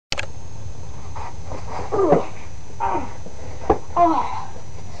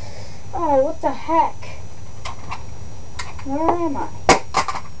Oh, what the heck? Where am I?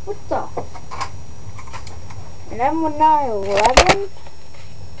 What the? 11, 9, 11?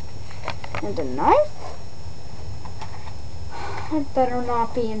 And a knife? It better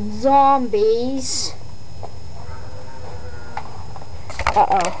not be in zombies.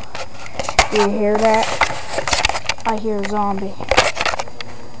 Uh-oh. Do you hear that? I hear a zombie.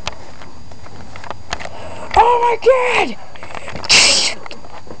 Oh my god!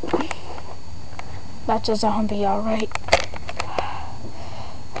 That's a zombie, alright.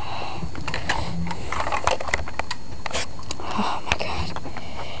 Oh my god.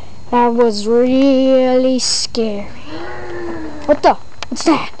 That was really scary. What the? What's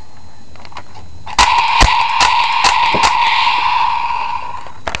that?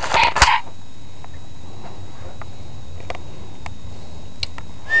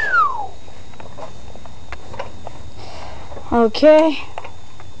 Okay.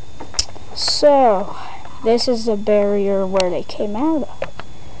 So, this is the barrier where they came out of.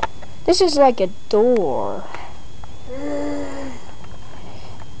 This is like a door.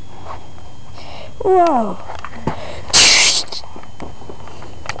 Whoa.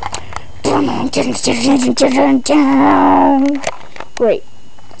 Great.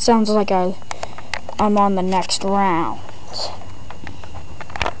 Sounds like I'm on the next round.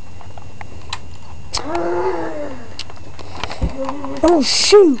 Oh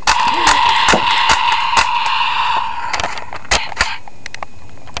shoot!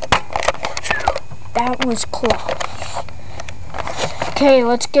 That was close. Okay,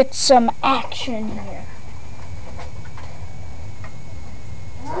 let's get some action here.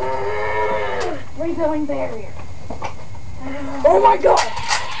 Rebuilding barrier. Oh my god!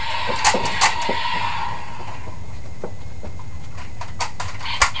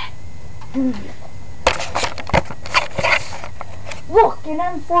 Look, an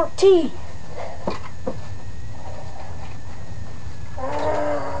M14.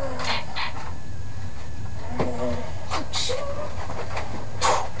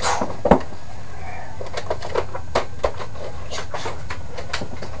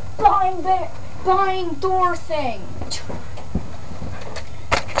 Behind door thing.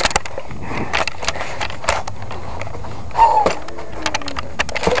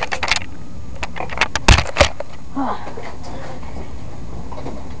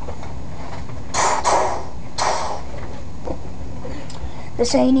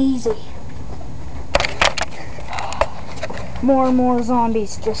 This ain't easy. More and more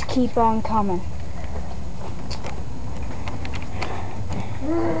zombies just keep on coming.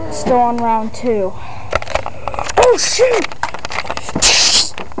 Still on round 2. Oh shoot!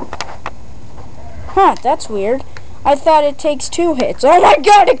 Huh, that's weird. I thought it takes 2 hits. Oh my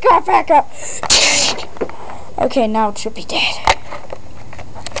god, it got back up! Okay, now it should be dead.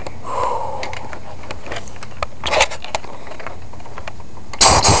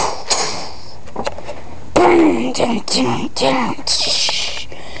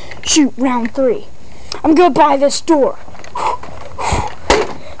 Shoot, round 3. I'm gonna buy this door.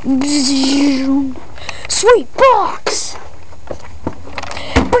 Sweet box!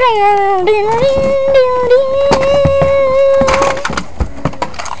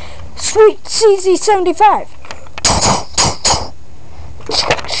 Sweet CZ75.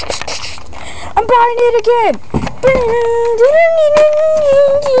 I'm buying it again.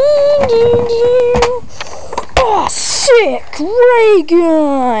 Oh, sick ray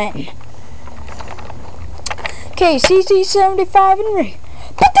gun. Okay, CZ75 and ray.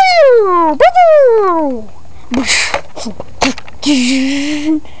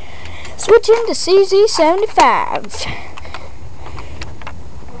 Switching to CZ75.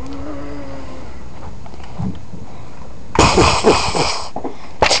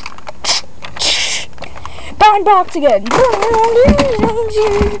 Bind box again.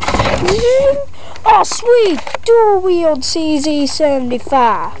 Oh, sweet. Dual wield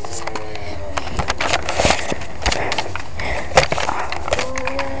CZ75.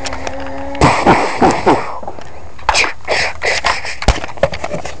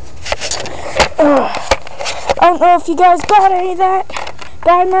 I don't know if you guys got any of that,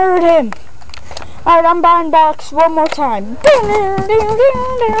 but I murdered him. Alright, I'm buying box one more time.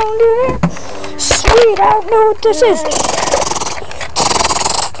 Sweet, I don't know what this is.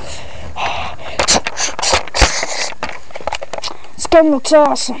 This gun looks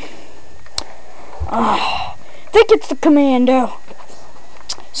awesome. I think it's the Commando.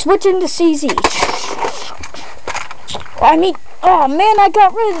 Switching to CZ. I mean, oh man, I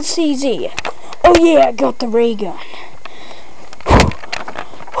got rid of the CZ. Oh yeah, I got the ray gun.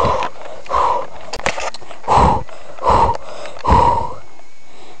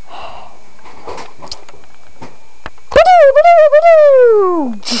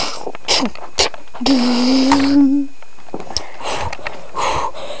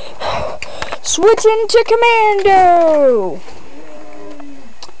 Switch into commando!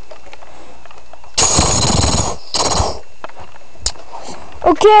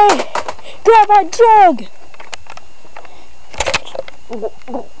 Okay, grab my jug!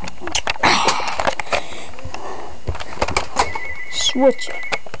 Switch it.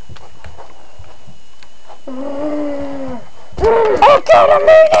 I got a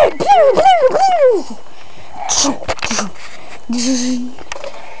minute!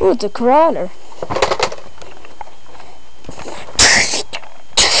 Ooh, it's a crawler.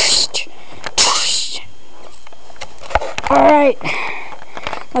 Alright,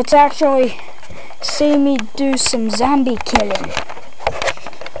 let's actually see me do some zombie killing.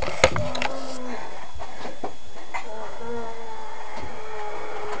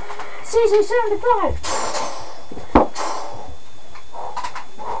 CZ75!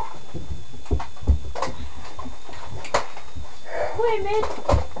 Wait a minute,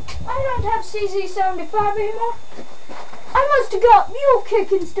 I don't have CZ75 anymore. I must have got Mule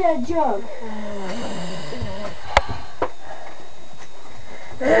Kick instead of Jug.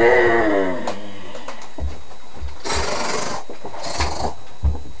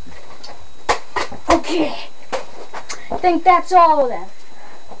 Okay, I think that's all of them.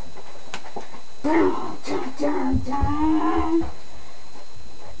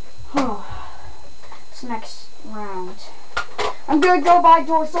 Oh, this next round. I'm gonna go by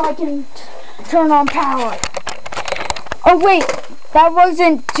door so I can turn on power. Oh wait, that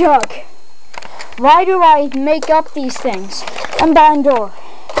wasn't Jug. Why do I make up these things? I'm behind door.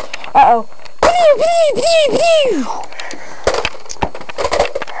 Uh-oh.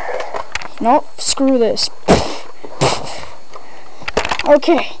 Nope, screw this.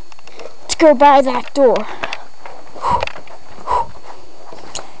 Okay, let's go by that door.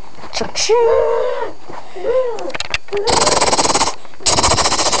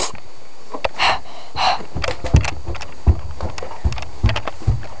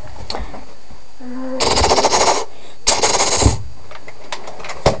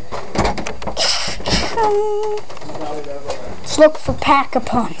 Let's look for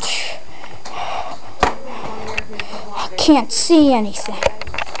Pack-a-Punch. I can't see anything.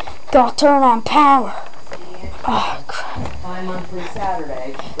 Gotta turn on power. Oh, crap. Bi-monthly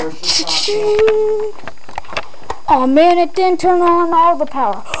Saturday. Oh man, it didn't turn on all the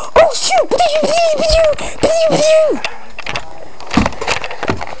power. Oh shoot!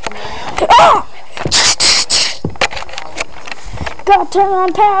 Ah! Gotta turn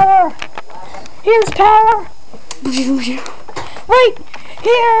on power. Here's power. Wait,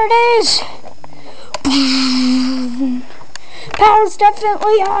 here it is. Power's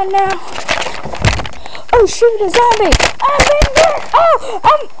definitely on now. Oh shoot, a zombie! I'm being dead! Oh,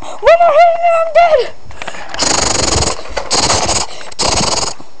 when they're hitting me, I'm dead!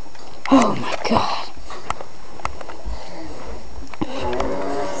 Oh my god.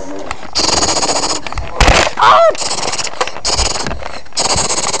 Oh!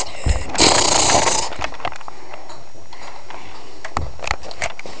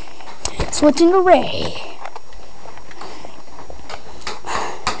 Switching to Ray.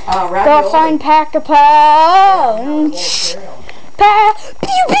 Go find Pack-a-Punch. Pew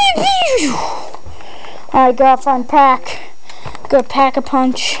pew pew. Alright, go find Pack. Go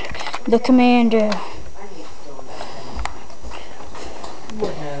Pack-a-Punch the commando.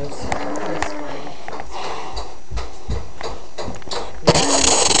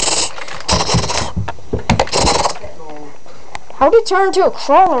 How did it turn into a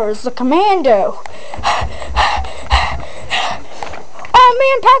crawler as the commando? Oh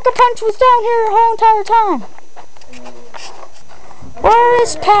man, Pack-a-Punch was down here the whole entire time. Where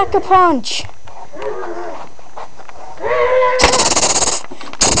is Pack-a-Punch?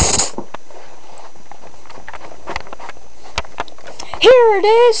 Here it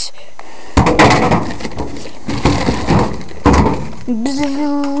is.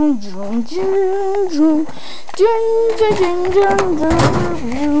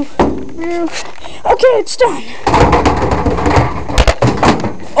 Okay, it's done.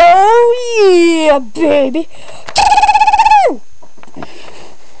 Oh yeah, baby.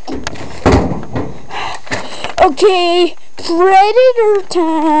 Okay, Predator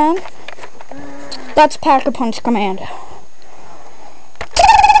time. That's Pack-a-Punch commando.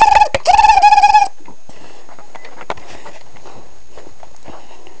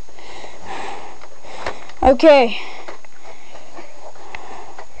 Okay.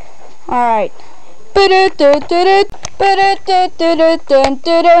 Alright.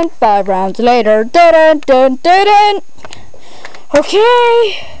 5 rounds later.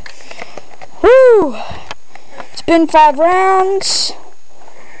 Okay. Woo. It's been 5 rounds.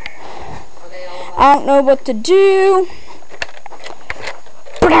 I don't know what to do.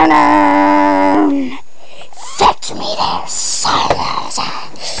 Fetch me their silos.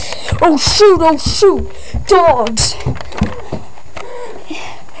 Oh shoot, dogs.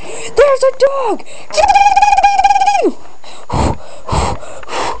 There's a dog.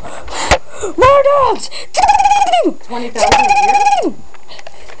 More dogs. 20,000 a year?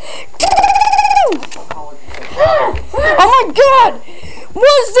 Oh my God!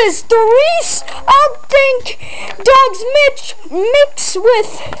 Was this Doris? I think dogs mix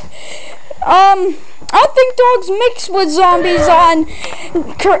with I think dogs mix with zombies on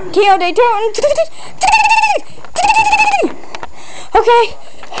Kino Daytona. Okay.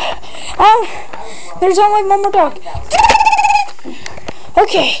 There's only one more dog.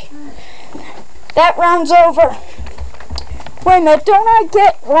 Okay. That round's over. Wait a minute, don't I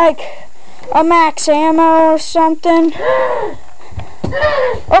get like a max ammo or something?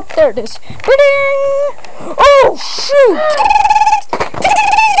 Oh, there it is. Oh, shoot!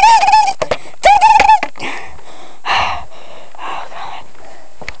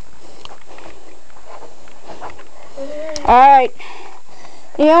 Alright.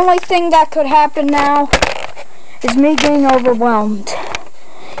 The only thing that could happen now is me getting overwhelmed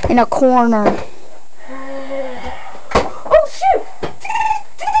in a corner. Oh, shoot!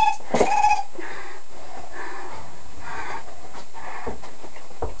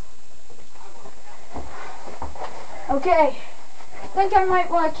 Okay, I think I might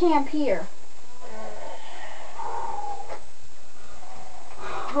want to camp here.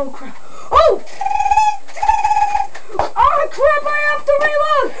 Oh crap! Oh! Oh crap! I have to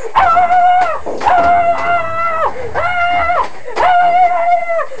reload!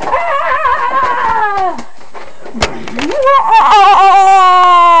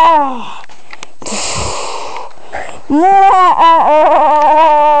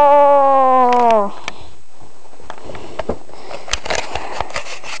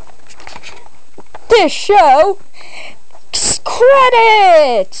 This show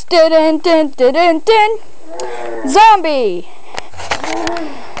credits. Dun dun dun dun dun dun. Zombie.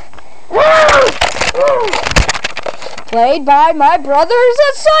 Played by my brother's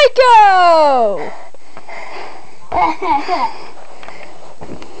a psycho.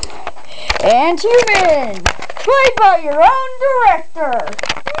 And human. Played by your own director.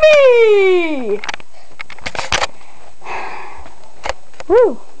 Me.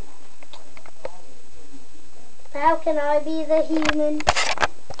 Woo. How can I be the human?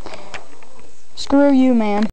 Screw you, man.